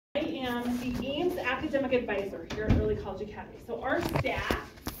am the Ames Academic Advisor here at Early College Academy. So our staff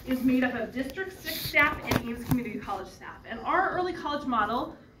is made up of District 6 staff and Ames Community College staff. And our early college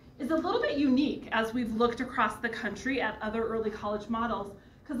model is a little bit unique as we've looked across the country at other early college models,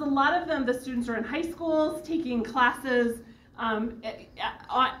 because a lot of them, the students are in high schools taking classes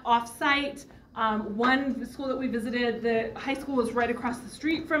off-site. One school that we visited, the high school was right across the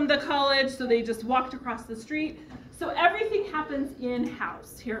street from the college, so they just walked across the street. So everything happens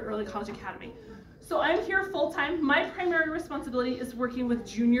in-house here at Early College Academy. So I'm here full-time. My primary responsibility is working with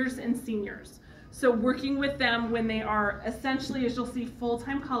juniors and seniors. So working with them when they are essentially, as you'll see,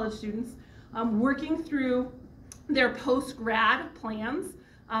 full-time college students, working through their post-grad plans.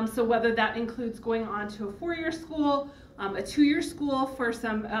 So whether that includes going on to a 4-year school, a 2-year school for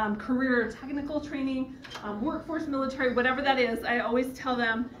some career or technical training, workforce, military, whatever that is, I always tell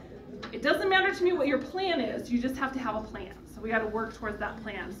them, it doesn't matter to me what your plan is, you just have to have a plan. So we got to work towards that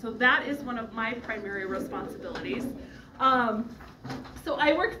plan. So that is one of my primary responsibilities. So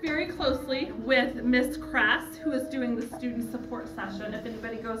I work very closely with Miss Kress, who is doing the student support session, if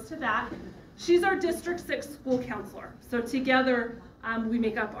anybody goes to that. She's our District 6 school counselor. So together, we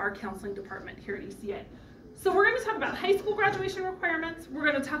make up our counseling department here at ECA. So we're going to talk about high school graduation requirements. We're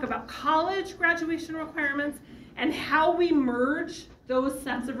going to talk about college graduation requirements and how we merge those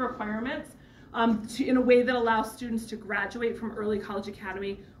sets of requirements in a way that allows students to graduate from Early College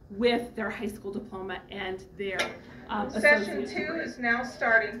Academy with their high school diploma and their Session 2 is now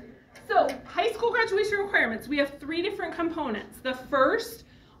starting. So high school graduation requirements, we have 3 different components. The first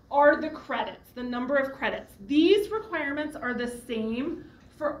are the credits, the number of credits. These requirements are the same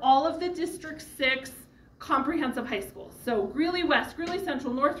for all of the District 6 comprehensive high schools. So Greeley West, Greeley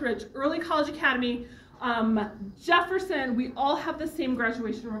Central, Northridge, Early College Academy, Jefferson, we all have the same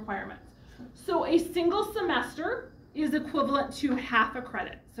graduation requirements. So a single semester is equivalent to half a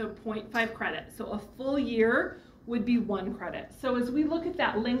credit, so 0.5 credit. So a full year would be 1 credit. So as we look at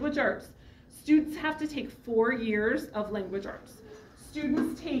that, language arts, students have to take 4 years of language arts.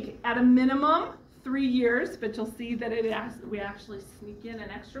 Students take, at a minimum, 3 years, but you'll see that we actually sneak in an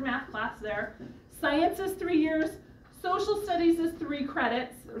extra math class there. Science is 3 years. Social studies is 3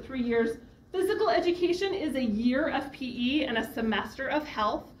 credits, or 3 years. Physical education is a year of PE and a semester of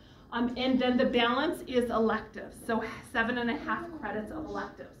health. And then the balance is electives, so 7.5 credits of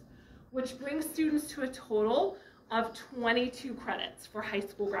electives, which brings students to a total of 22 credits for high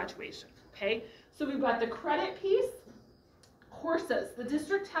school graduation, okay? So we've got the credit piece, courses. The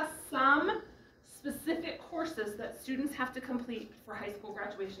district has some specific courses that students have to complete for high school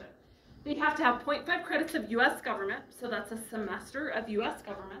graduation. They have to have 0.5 credits of U.S. government, so that's a semester of U.S.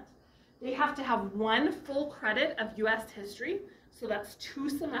 government. They have to have 1 full credit of U.S. history, so that's 2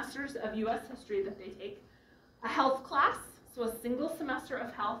 semesters of U.S. history that they take. A health class, so a single semester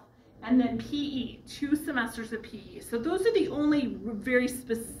of health, and then PE, 2 semesters of PE. So those are the only very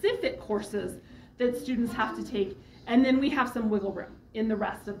specific courses that students have to take, and then we have some wiggle room in the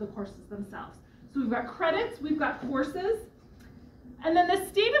rest of the courses themselves. So we've got credits, we've got courses, and then the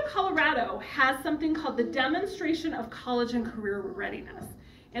state of Colorado has something called the Demonstration of College and Career Readiness.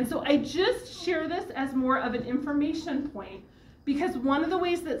 And so I just share this as more of an information point, because one of the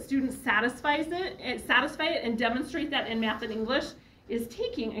ways that students satisfy it and demonstrate that in math and English is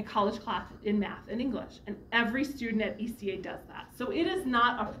taking a college class in math and English. And every student at ECA does that. So it is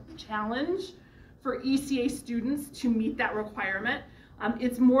not a challenge for ECA students to meet that requirement.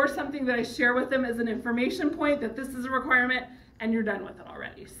 It's more something that I share with them as an information point that this is a requirement and you're done with it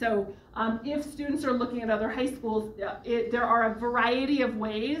already. So if students are looking at other high schools, there are a variety of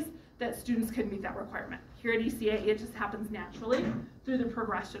ways that students can meet that requirement. Here at ECA, it just happens naturally through the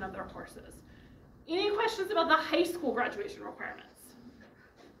progression of their courses. Any questions about the high school graduation requirements?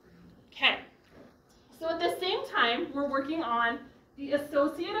 Okay, so at the same time, we're working on the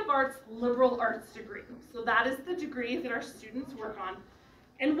Associate of Arts Liberal Arts degree. So that is the degree that our students work on.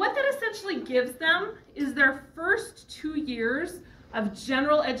 And what that essentially gives them is their first 2 years of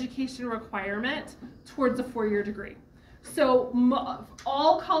general education requirement towards a 4-year degree. So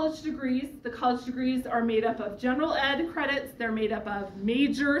all college degrees, the college degrees are made up of general ed credits, they're made up of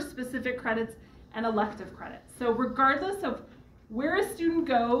major specific credits and elective credits. So regardless of where a student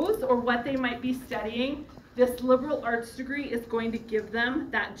goes or what they might be studying, this liberal arts degree is going to give them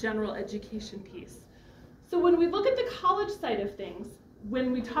that general education piece. So when we look at the college side of things,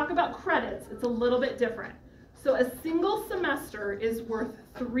 when we talk about credits, it's a little bit different. So a single semester is worth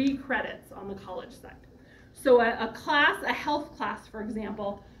 3 credits on the college side. So a class, a health class, for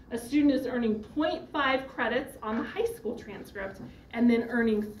example, a student is earning 0.5 credits on the high school transcript and then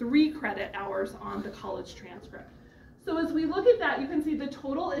earning 3 credit hours on the college transcript. So as we look at that, you can see the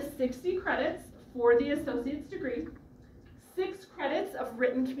total is 60 credits for the associate's degree, 6 credits of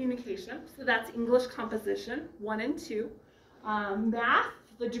written communication, so that's English composition, 1 and 2. Math,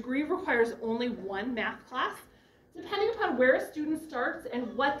 the degree requires only 1 math class. Depending upon where a student starts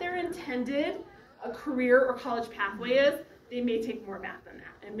and what their intended career or college pathway is, they may take more math than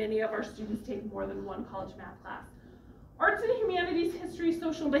that, and many of our students take more than 1 college math class. Arts and humanities, history,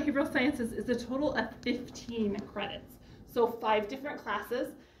 social and behavioral sciences is a total of 15 credits, so 5 different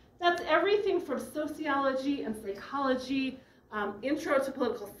classes. That's everything from sociology and psychology, intro to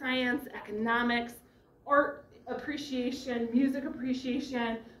political science, economics, art appreciation, music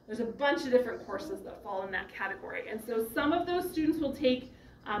appreciation. There's a bunch of different courses that fall in that category. And so some of those students will take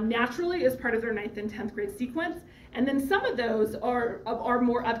naturally as part of their 9th and 10th grade sequence. And then some of those are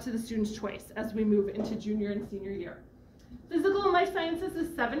more up to the student's choice as we move into junior and senior year. Physical and life sciences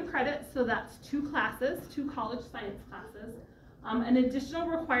is 7 credits, so that's 2 classes, 2 college science classes. An additional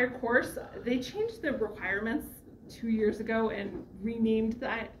required course, they changed the requirements 2 years ago and renamed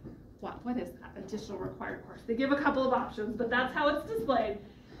that. What is that additional required course? They give a couple of options, but that's how it's displayed.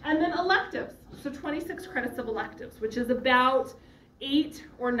 And then electives, so 26 credits of electives, which is about 8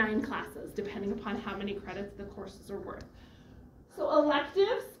 or 9 classes, depending upon how many credits the courses are worth. So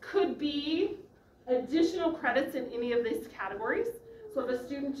electives could be additional credits in any of these categories. So if a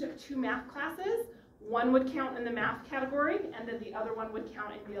student took 2 math classes, 1 would count in the math category, and then the other one would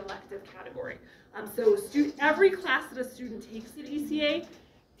count in the elective category. So every class that a student takes at ECA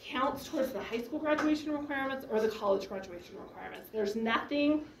counts towards the high school graduation requirements or the college graduation requirements. There's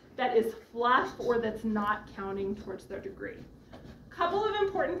nothing that is fluff or that's not counting towards their degree. A couple of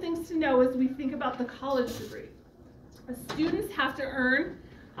important things to know as we think about the college degree. Students have to earn,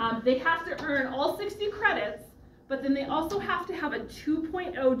 all 60 credits, but then they also have to have a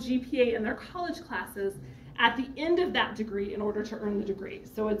 2.0 GPA in their college classes at the end of that degree in order to earn the degree.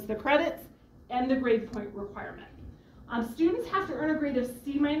 So it's the credits and the grade point requirement. Students have to earn a grade of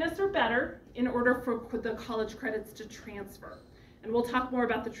C- or better in order for the college credits to transfer. And we'll talk more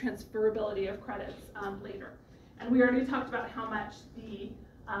about the transferability of credits later. And we already talked about how much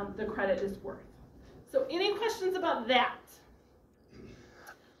the credit is worth. So any questions about that?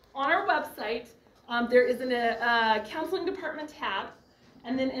 On our website, there is a counseling department tab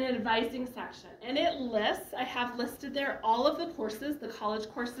and then an advising section. And it lists, I have listed there all of the courses, the college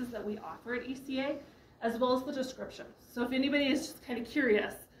courses that we offer at ECA, as well as the descriptions. So if anybody is just kind of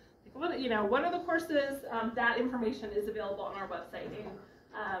curious, like what are the courses, that information is available on our website. And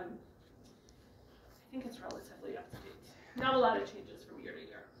I think it's relatively up to date. Not a lot of changes from year to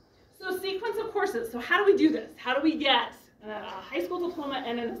year. So sequence of courses. So how do we do this? How do we get a high school diploma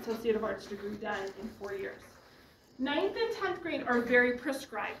and an Associate of Arts degree done in 4 years? 9th and 10th grade are very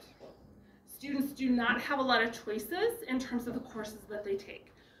prescribed. Students do not have a lot of choices in terms of the courses that they take.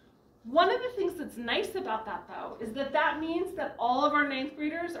 One of the things that's nice about that, though, is that means that all of our 9th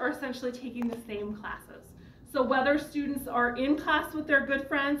graders are essentially taking the same classes. So whether students are in class with their good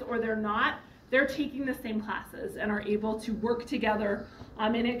friends or they're not, they're taking the same classes and are able to work together.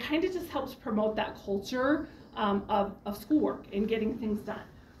 And it kind of just helps promote that culture of schoolwork and getting things done.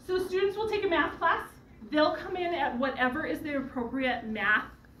 So students will take a math class. They'll come in at whatever is the appropriate math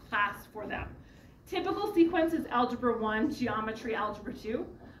class for them. Typical sequence is Algebra 1, Geometry, Algebra 2.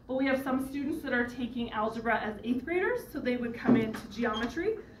 But we have some students that are taking algebra as 8th graders, so they would come into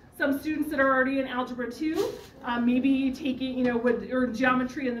geometry. Some students that are already in Algebra 2, maybe taking, or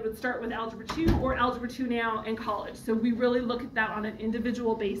geometry and they would start with Algebra 2 or Algebra 2 now in college. So we really look at that on an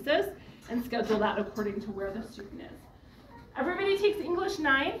individual basis and schedule that according to where the student is. Everybody takes English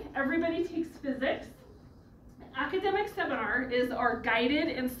 9, everybody takes physics. Academic seminar is our guided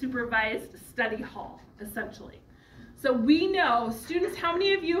and supervised study hall, essentially. So we know, students, how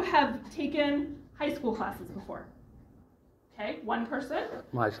many of you have taken high school classes before? Okay, 1 person.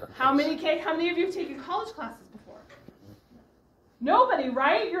 Myself. How many of you have taken college classes before? Nobody,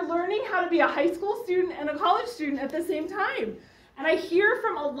 right? You're learning how to be a high school student and a college student at the same time. And I hear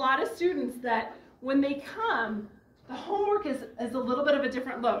from a lot of students that when they come, the homework is a little bit of a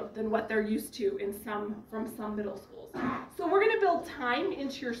different load than what they're used to from some middle schools. So we're going to build time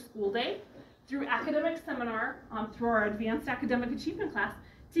into your school day through academic seminar, through our advanced academic achievement class,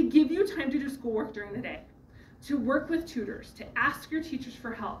 to give you time to do schoolwork during the day, to work with tutors, to ask your teachers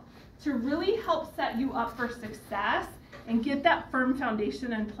for help, to really help set you up for success and get that firm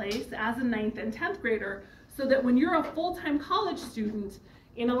foundation in place as a 9th and 10th grader, so that when you're a full-time college student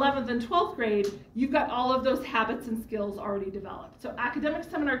in 11th and 12th grade, you've got all of those habits and skills already developed. So academic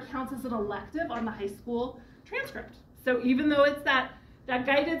seminar counts as an elective on the high school transcript. So even though it's that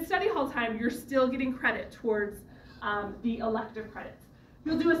guided study hall time, you're still getting credit towards the elective credits.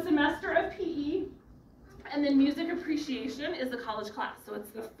 You'll do a semester of PE, and then music appreciation is a college class. So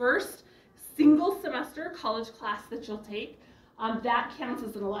it's the first single semester college class that you'll take. That counts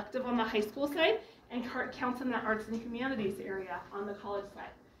as an elective on the high school side and counts in the arts and humanities area on the college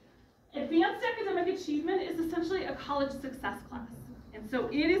side. Advanced academic achievement is essentially a college success class. And so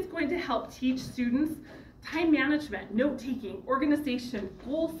it is going to help teach students time management, note-taking, organization,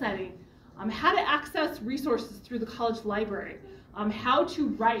 goal setting, how to access resources through the college library, how to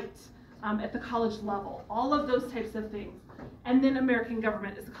write at the college level, all of those types of things. And then American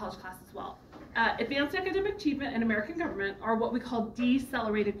Government is a college class as well. Advanced Academic Achievement and American Government are what we call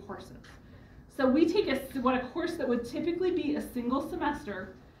decelerated courses. So we take a course that would typically be a single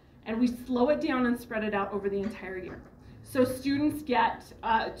semester, and we slow it down and spread it out over the entire year. So students get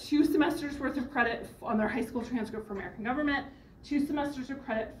 2 semesters worth of credit on their high school transcript for American Government, 2 semesters of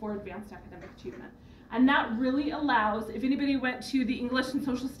credit for Advanced Academic Achievement. And that really allows, if anybody went to the English and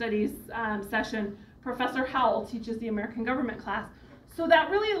Social Studies session, Professor Howell teaches the American Government class. So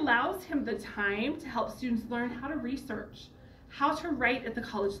that really allows him the time to help students learn how to research, how to write at the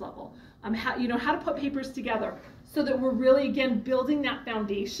college level, how to put papers together, so that we're really, again, building that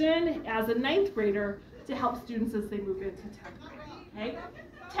foundation as a 9th grader to help students as they move into 10th grade. Okay?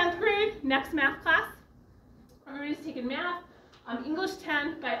 10th grade, next math class. Everybody's taking math. English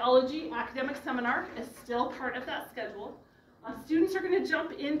 10, biology, academic seminar is still part of that schedule. Students are going to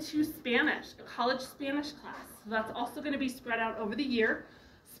jump into Spanish, a college Spanish class. So that's also going to be spread out over the year.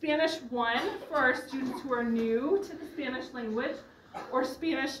 Spanish 1 for our students who are new to the Spanish language, or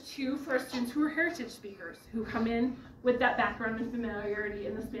Spanish 2 for our students who are heritage speakers, who come in with that background and familiarity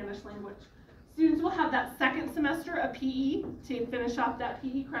in the Spanish language. Students will have that second semester of PE to finish off that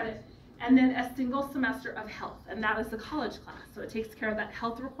PE credit, and then a single semester of health, and that is the college class. So it takes care of that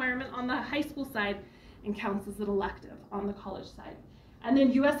health requirement on the high school side and counts as an elective on the college side. And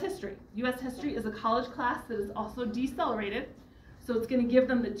then U.S. History. U.S. History is a college class that is also decelerated, so it's going to give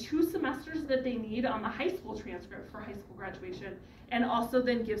them the 2 semesters that they need on the high school transcript for high school graduation, and also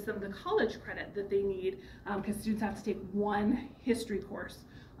then gives them the college credit that they need, because students have to take 1 history course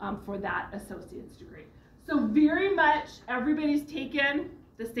for that associate's degree. So very much everybody's taken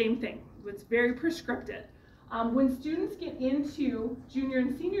the same thing. It's very prescriptive. When students get into junior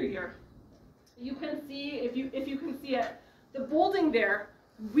and senior year, you can see, if you can see it, the bolding there,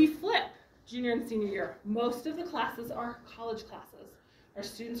 we flip junior and senior year. Most of the classes are college classes. Our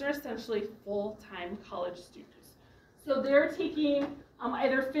students are essentially full-time college students. So they're taking,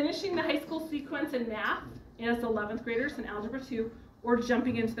 either finishing the high school sequence in math as 11th graders in Algebra 2, or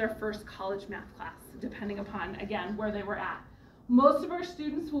jumping into their first college math class, depending upon, again, where they were at. Most of our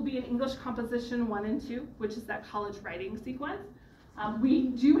students will be in English Composition 1 and 2, which is that college writing sequence. We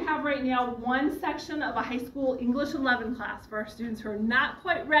do have right now 1 section of a high school English 11 class for our students who are not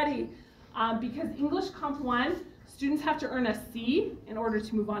quite ready, because English Comp 1, students have to earn a C in order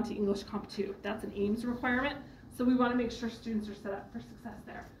to move on to English Comp 2. That's an Ames requirement, so we want to make sure students are set up for success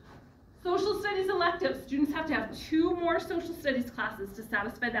there. Social Studies elective, students have to have 2 more Social Studies classes to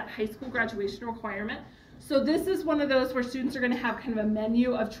satisfy that high school graduation requirement. So this is one of those where students are going to have kind of a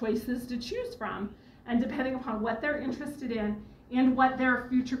menu of choices to choose from, and depending upon what they're interested in and what their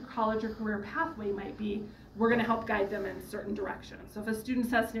future college or career pathway might be, we're going to help guide them in certain directions. So if a student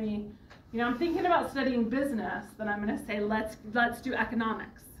says to me, I'm thinking about studying business, then I'm going to say, let's do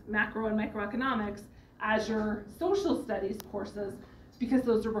economics, macro and microeconomics as your social studies courses, because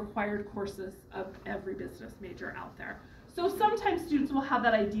those are required courses of every business major out there. So sometimes students will have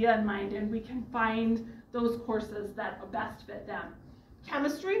that idea in mind, and we can find those courses that best fit them.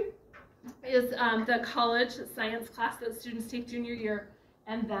 Chemistry is the college science class that students take junior year,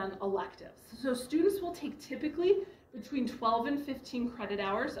 and then electives. So students will take typically between 12 and 15 credit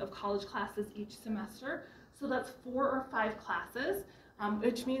hours of college classes each semester. So that's 4 or 5 classes,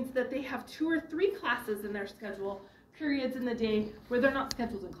 which means that they have 2 or 3 classes in their schedule, periods in the day where they're not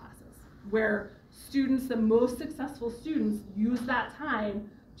scheduled in classes, where students, the most successful students, use that time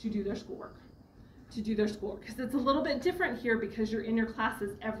to do their schoolwork. Because it's a little bit different here because you're in your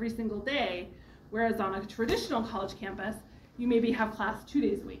classes every single day, whereas on a traditional college campus, you maybe have class 2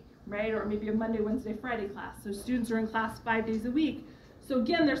 days a week, right? Or maybe a Monday, Wednesday, Friday class. So students are in class 5 days a week. So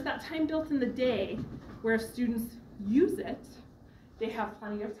again, there's that time built in the day where if students use it, they have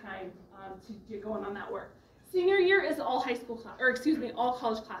plenty of time to get going on that work. Senior year is all all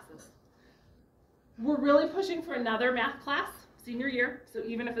college classes. We're really pushing for another math class senior year. So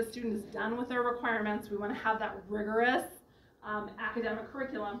even if a student is done with their requirements, we want to have that rigorous academic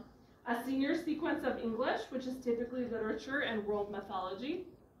curriculum. A senior sequence of English, which is typically literature and world mythology,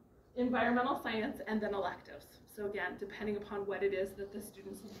 environmental science, and then electives. So again, depending upon what it is that the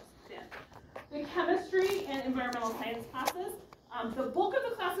students are interested in. The chemistry and environmental science classes, the bulk of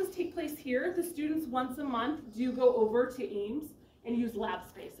the classes take place here. The students once a month do go over to Ames and use lab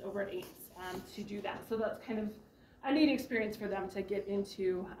space over at Ames to do that. So that's kind of a neat experience for them to get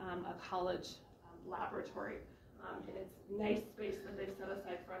into a college laboratory. And it's nice space that they've set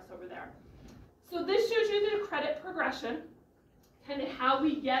aside for us over there. So this shows you the credit progression, kind of how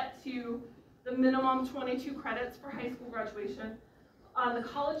we get to the minimum 22 credits for high school graduation. On the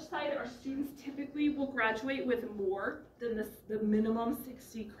college side, our students typically will graduate with more than the minimum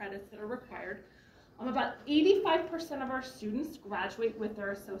 60 credits that are required. About 85% of our students graduate with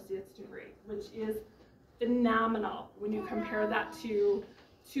their associate's degree, which is phenomenal when you compare that to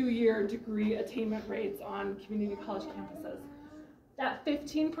two-year degree attainment rates on community college campuses. That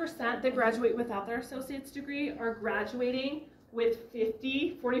 15% that graduate without their associate's degree are graduating with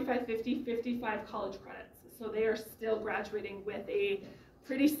 45, 50, 55 college credits. So they are still graduating with a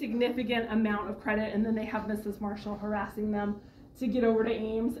pretty significant amount of credit, and then they have Mrs. Marshall harassing them to get over to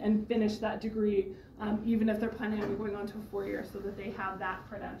Ames and finish that degree, even if they're planning on going on to a 4-year, so that they have that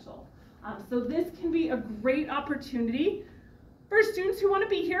credential. So this can be a great opportunity for students who want to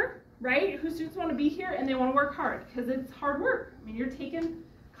be here, right? Who students want to be here and they want to work hard, because it's hard work. I mean,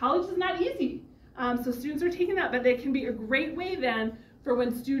 college is not easy. So students are taking that, but they can be a great way then for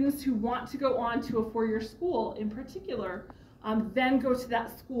when students who want to go on to a 4-year school in particular, then go to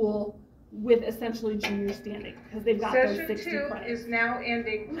that school with essentially junior standing, because they've got those 60 credits. Session 2 is now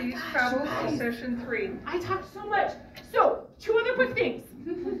ending. Please travel to session 3. I talked so much. So 2 other quick things.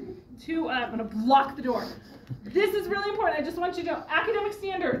 I'm going to block the door. This is really important. I just want you to know, academic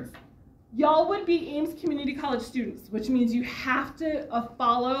standards. Y'all would be Ames Community College students, which means you have to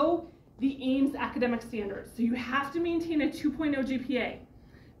follow the Ames academic standards. So you have to maintain a 2.0 GPA.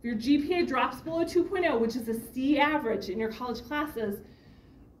 If your GPA drops below 2.0, which is a C average in your college classes,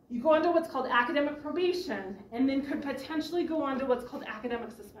 you go on to what's called academic probation, and then could potentially go on to what's called academic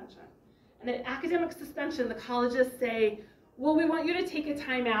suspension. And at academic suspension, the colleges say, well, we want you to take a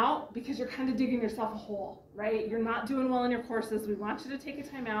time out because you're kind of digging yourself a hole, right? You're not doing well in your courses. We want you to take a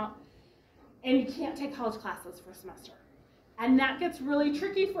time out, and you can't take college classes for a semester. And that gets really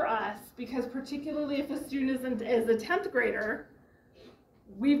tricky for us, because particularly if a student is a 10th grader,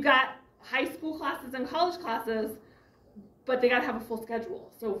 we've got high school classes and college classes, but they got to have a full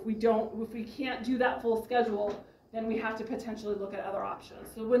schedule. So if we can't do that full schedule, then we have to potentially look at other options.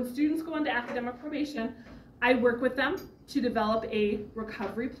 So when students go into academic probation, I work with them to develop a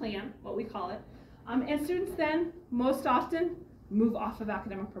recovery plan, what we call it. And students then, most often, move off of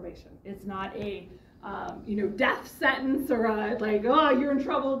academic probation. It's not a death sentence or like, oh, you're in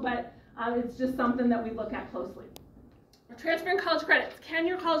trouble, but it's just something that we look at closely. Transferring college credits. Can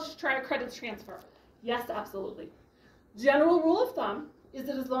your college credits transfer? Yes, absolutely. General rule of thumb is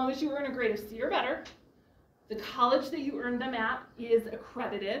that as long as you earn a grade of C or better, the college that you earned them at is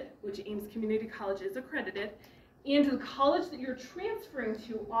accredited, which Ames Community College is accredited, and the college that you're transferring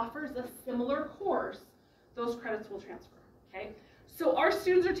to offers a similar course, those credits will transfer, okay? So our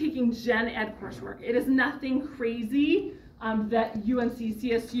students are taking gen ed coursework. It is nothing crazy that UNC,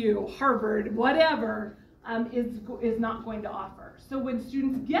 CSU, Harvard, whatever, is not going to offer. So when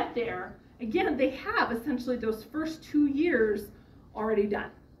students get there, again, they have essentially those first 2 years already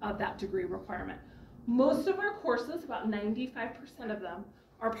done of that degree requirement. Most of our courses, about 95% of them,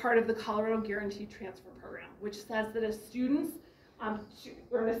 are part of the Colorado Guaranteed Transfer Program, which says that as students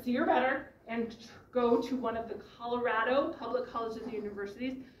earn a C or better and go to one of the Colorado public colleges and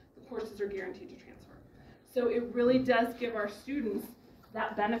universities, the courses are guaranteed to transfer. So it really does give our students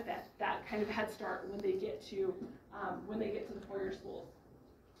that benefit, that kind of head start when they get to the 4-year schools.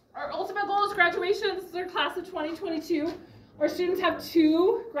 Our ultimate goal is graduation. This is our class of 2022. Our students have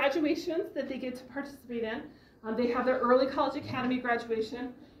 2 graduations that they get to participate in. They have their early college academy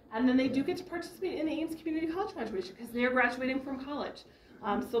graduation, and then they do get to participate in the Ames Community College graduation because they are graduating from college.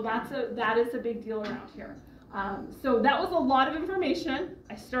 So that is a big deal around here. So that was a lot of information.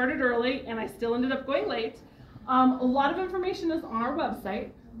 I started early, and I still ended up going late. A lot of information is on our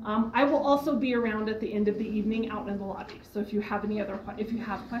website. I will also be around at the end of the evening out in the lobby. So if you have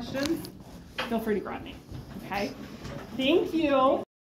questions, feel free to grab me. Okay? Thank you.